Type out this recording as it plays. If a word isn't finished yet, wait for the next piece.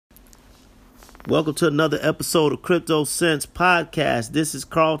Welcome to another episode of Crypto Sense Podcast. This is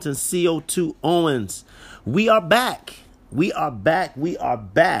Carlton CO2 Owens. We are back. We are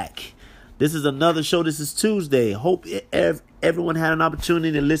back. This is another show. This is Tuesday. Hope everyone had an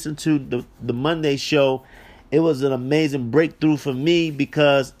opportunity to listen to the Monday show. It was an amazing breakthrough for me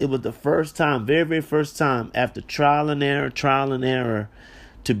because it was the first time, very first time after trial and error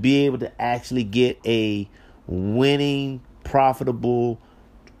to be able to actually get a winning, profitable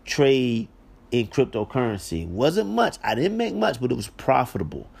trade in cryptocurrency. Wasn't much. I didn't make much, but it was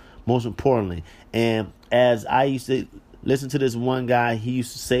profitable, most importantly. And as I used to listen to this one guy, he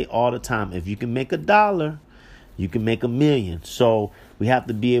used to say all the time, if you can make $1, you can make $1 million. So we have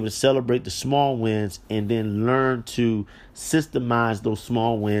to be able to celebrate the small wins and then learn to systemize those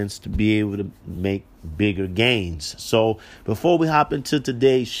small wins to be able to make bigger gains. So before we hop into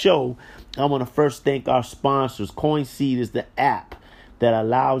today's show, I want to first thank our sponsors. CoinSeed is the app that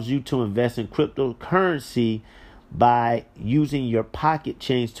allows you to invest in cryptocurrency by using your pocket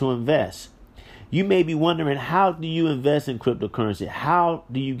change to invest. You may be wondering, how do you invest in cryptocurrency? How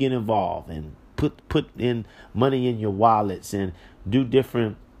do you get involved and put in money in your wallets and do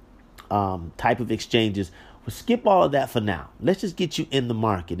different type of exchanges? Well, skip all of that for now. Let's just get you in the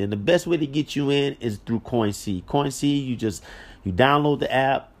market. And the best way to get you in is through CoinSeed. CoinSeed, you download the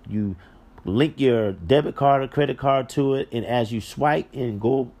app, you link your debit card or credit card to it, and as you swipe and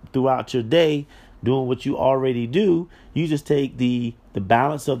go throughout your day doing what you already do, you just take the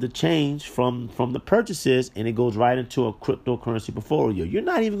balance of the change from the purchases and it goes right into a cryptocurrency portfolio. You're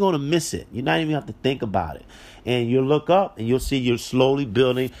not even going to miss it. You're not even have to think about it. And you'll look up and you'll see you're slowly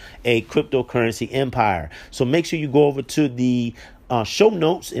building a cryptocurrency empire. So make sure you go over to the show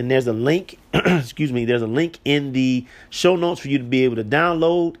notes, and there's a link there's a link in the show notes for you to be able to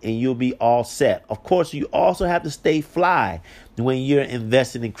download, and you'll be all set. Of course, you also have to stay fly when you're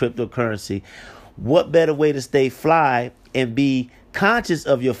investing in cryptocurrency. What better way to stay fly and be conscious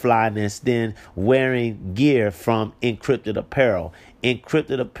of your flyness than wearing gear from Encrypted Apparel?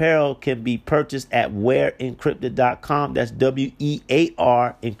 Encrypted Apparel can be purchased at wearencrypted.com. That's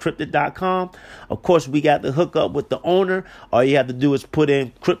WEAR encrypted.com. Of course, we got the hookup with the owner. All you have to do is put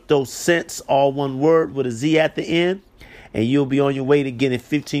in Crypto Sense, all one word with a Z at the end, and you'll be on your way to getting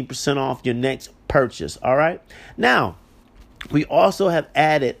 15% off your next purchase. All right. Now, we also have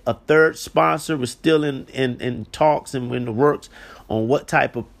added a third sponsor. We're still in talks and in the works on what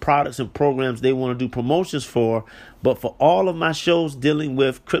type of products and programs they want to do promotions for. But for all of my shows dealing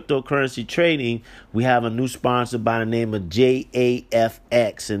with cryptocurrency trading, we have a new sponsor by the name of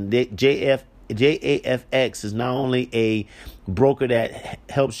JAFX. And JAFX is not only a broker that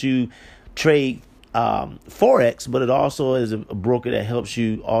helps you trade Forex, but it also is a broker that helps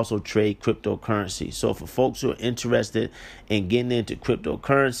you also trade cryptocurrency. So for folks who are interested in getting into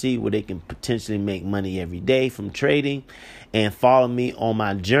cryptocurrency where they can potentially make money every day from trading and follow me on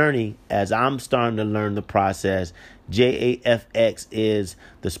my journey as I'm starting to learn the process, JAFX is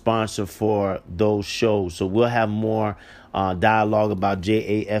the sponsor for those shows. So we'll have more dialogue about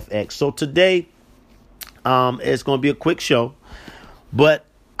JAFX. So today it's going to be a quick show, but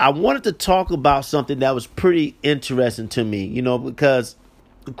I wanted to talk about something that was pretty interesting to me, because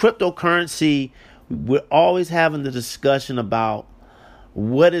cryptocurrency, we're always having the discussion about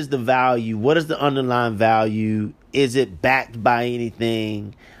what is the value, what is the underlying value, is it backed by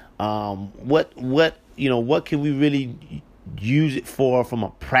anything, what can we really use it for from a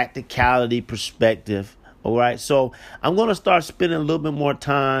practicality perspective, all right? So I'm going to start spending a little bit more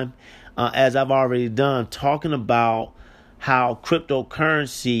time, as I've already done, talking about how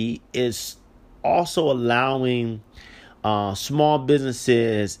cryptocurrency is also allowing small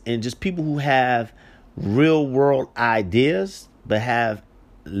businesses and just people who have real world ideas but have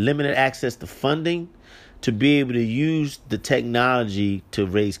limited access to funding to be able to use the technology to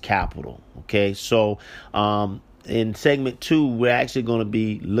raise capital. Okay, so in segment 2, we're actually going to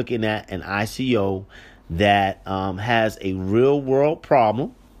be looking at an ICO that has a real world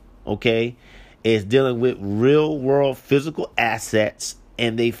problem. Okay, is dealing with real world physical assets,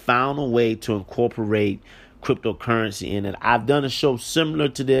 and they found a way to incorporate cryptocurrency in it. I've done a show similar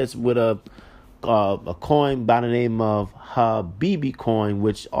to this with a coin by the name of Habibi coin,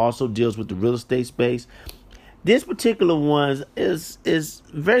 which also deals with the real estate space. This particular one is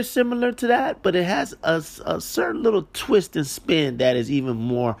very similar to that, but it has a certain little twist and spin that is even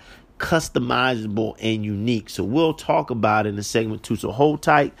more customizable and unique. So we'll talk about it in segment 2. So hold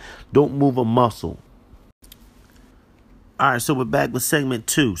tight. Don't move a muscle. All right. So we're back with segment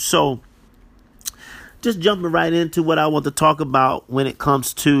 2. So just jumping right into what I want to talk about when it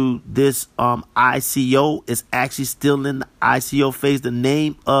comes to this ICO. It's actually still in the ICO phase. The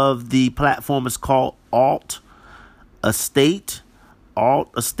name of the platform is called Alt Estate.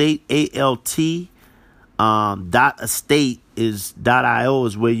 Alt Estate, ALT. .estate is .io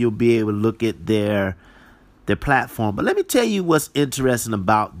is where you'll be able to look at their platform. But let me tell you what's interesting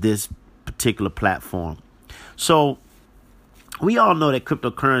about this particular platform. So we all know that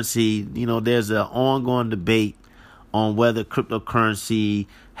cryptocurrency, there's an ongoing debate on whether cryptocurrency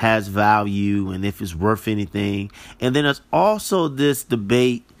has value and if it's worth anything. And then there's also this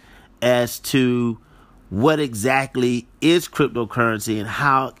debate as to what exactly is cryptocurrency and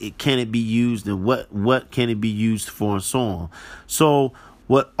how can it be used and what can it be used for and so on. So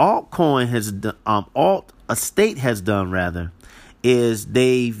what altcoin has done, Alt Estate has done rather, is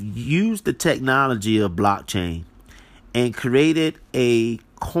they've used the technology of blockchain and created a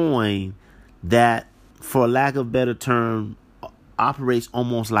coin that, for lack of a better term, operates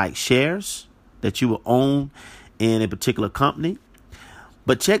almost like shares that you will own in a particular company.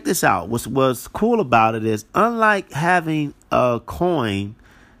 But check this out. What's cool about it is, unlike having a coin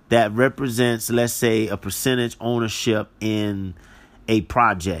that represents, let's say, a percentage ownership in a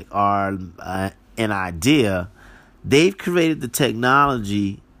project or an idea, they've created the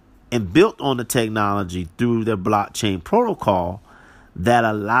technology and built on the technology through their blockchain protocol that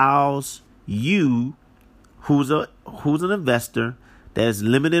allows you, who's an investor that is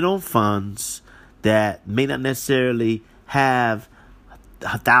limited on funds, that may not necessarily have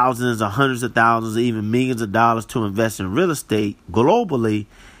thousands or hundreds of thousands or even millions of dollars to invest in real estate globally.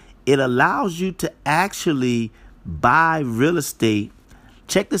 It allows you to actually buy real estate.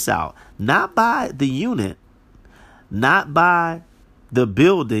 Check this out. Not by the unit, not by the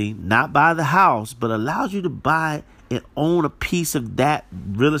building, not by the house, but allows you to buy and own a piece of that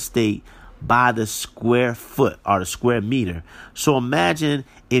real estate by the square foot or the square meter. So imagine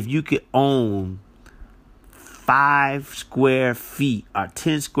if you could own 5 square feet or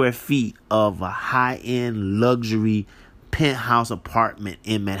 10 square feet of a high-end luxury penthouse apartment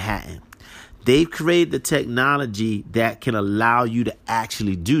in Manhattan. They've created the technology that can allow you to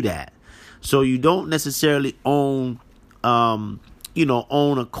actually do that. So you don't necessarily own a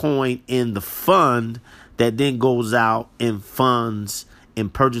coin in the fund that then goes out and funds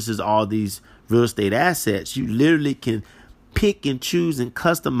and purchases all these real estate assets. You literally can pick and choose and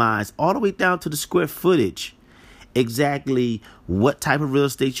customize all the way down to the square footage exactly what type of real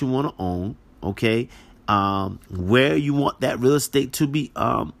estate you want to own, okay? Where you want that real estate to be,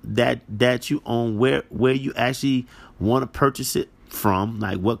 that you own, where you actually want to purchase it from,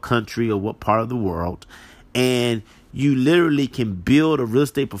 like what country or what part of the world. And you literally can build a real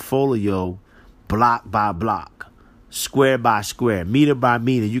estate portfolio block by block, square by square, meter by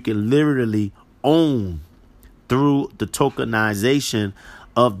meter. You can literally own through the tokenization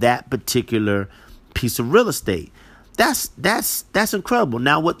of that particular piece of real estate. That's incredible.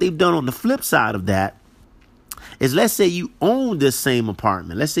 Now, what they've done on the flip side of that is, let's say you own this same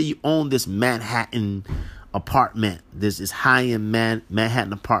apartment. Let's say you own this Manhattan apartment. This is high-end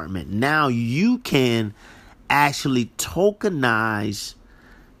Manhattan apartment. Now you can actually tokenize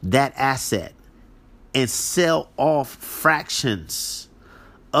that asset and sell off fractions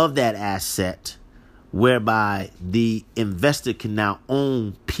of that asset, whereby the investor can now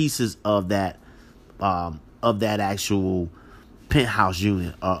own pieces of that actual penthouse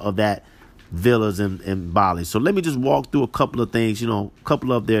unit, of that villas in Bali. So let me just walk through a couple of things, a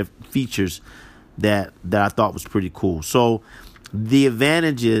couple of their features that I thought was pretty cool. So the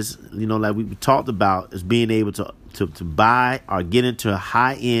advantages, like we talked about, is being able to buy or get into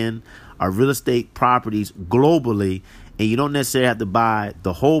high-end or real estate properties globally, and you don't necessarily have to buy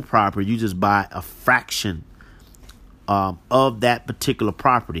the whole property. You just buy a fraction of that particular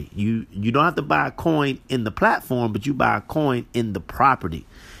property. You don't have to buy a coin in the platform, but you buy a coin in the property.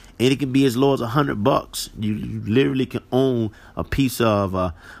 And it can be as low as $100. You literally can own a piece of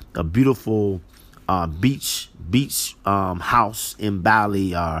a beautiful beach house in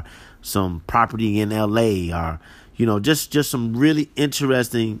Bali, or some property in LA, or just some really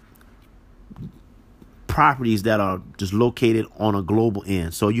interesting properties that are just located on a global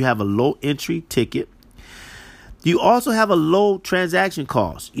end. So you have a low entry ticket. You also have a low transaction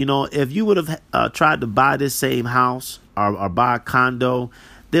cost. If you would have tried to buy this same house or buy a condo,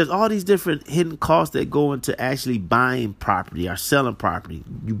 there's all these different hidden costs that go into actually buying property or selling property.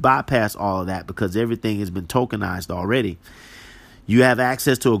 You bypass all of that because everything has been tokenized already. You have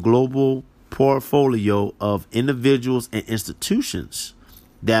access to a global portfolio of individuals and institutions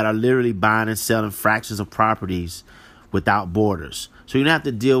that are literally buying and selling fractions of properties without borders. So you don't have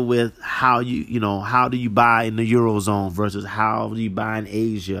to deal with how do you buy in the Eurozone versus how do you buy in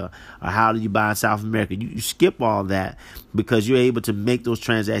Asia or how do you buy in South America. You skip all that because you're able to make those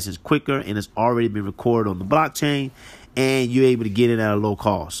transactions quicker, and it's already been recorded on the blockchain, and you're able to get it at a low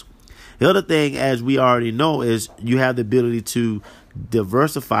cost. The other thing, as we already know, is you have the ability to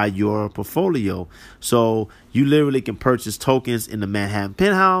diversify your portfolio. So you literally can purchase tokens in the Manhattan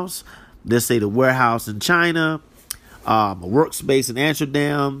Penthouse, let's say the warehouse in China, a workspace in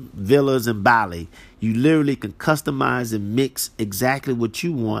Amsterdam, villas in Bali. You literally can customize and mix exactly what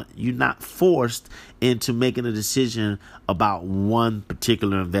you want. You're not forced into making a decision about one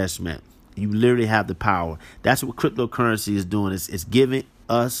particular investment. You literally have the power. That's what cryptocurrency is doing. It's giving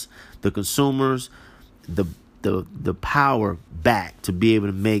us, the consumers, the power back to be able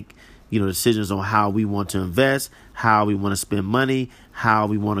to make decisions on how we want to invest, how we want to spend money, how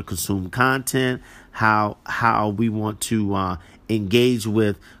we want to consume content, how we want to engage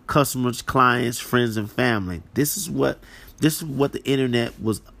with customers, clients, friends, and family. This is what the internet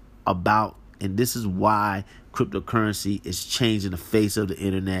was about, and this is why cryptocurrency is changing the face of the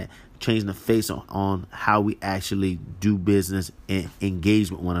internet, changing the face on how we actually do business and engage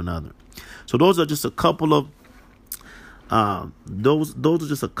with one another. So those are just a couple of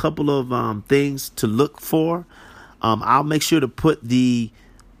things to look for. I'll make sure to put the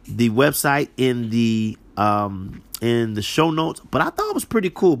website in the show notes. But I thought it was pretty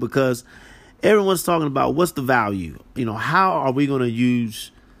cool because everyone's talking about what's the value. How are we going to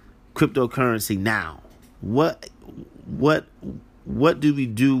use cryptocurrency now? What do we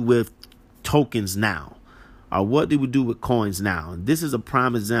do with tokens now? Or what do we do with coins now? And this is a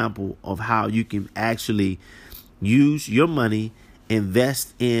prime example of how you can actually use your money,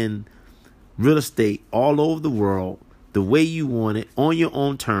 invest in real estate all over the world the way you want it, on your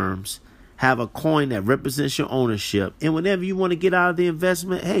own terms, have a coin that represents your ownership. And whenever you want to get out of the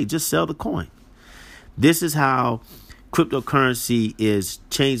investment, hey, just sell the coin. This is how cryptocurrency is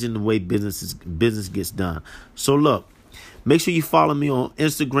changing the way business gets done. So look, make sure you follow me on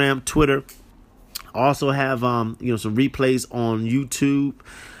Instagram, Twitter. Also have some replays on YouTube.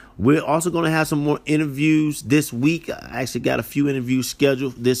 We're also going to have some more interviews this week. I actually got a few interviews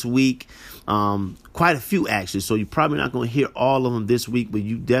scheduled this week. Quite a few, actually. So you're probably not going to hear all of them this week, but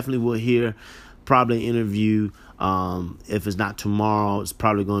you definitely will hear probably an interview. If it's not tomorrow, it's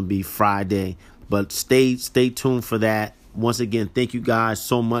probably going to be Friday. But stay tuned for that. Once again, thank you guys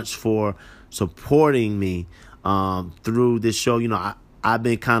so much for supporting me through this show. I've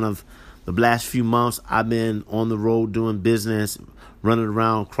been the last few months, I've been on the road doing business, running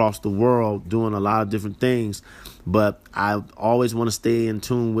around across the world, doing a lot of different things. But I always want to stay in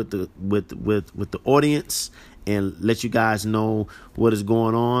tune with the audience and let you guys know what is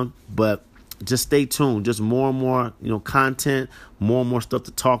going on. But just stay tuned. Just more and more, content, more and more stuff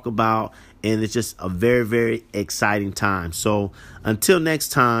to talk about. And it's just a very, very exciting time. So until next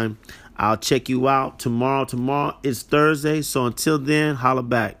time, I'll check you out tomorrow. Tomorrow is Thursday. So until then, holla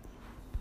back.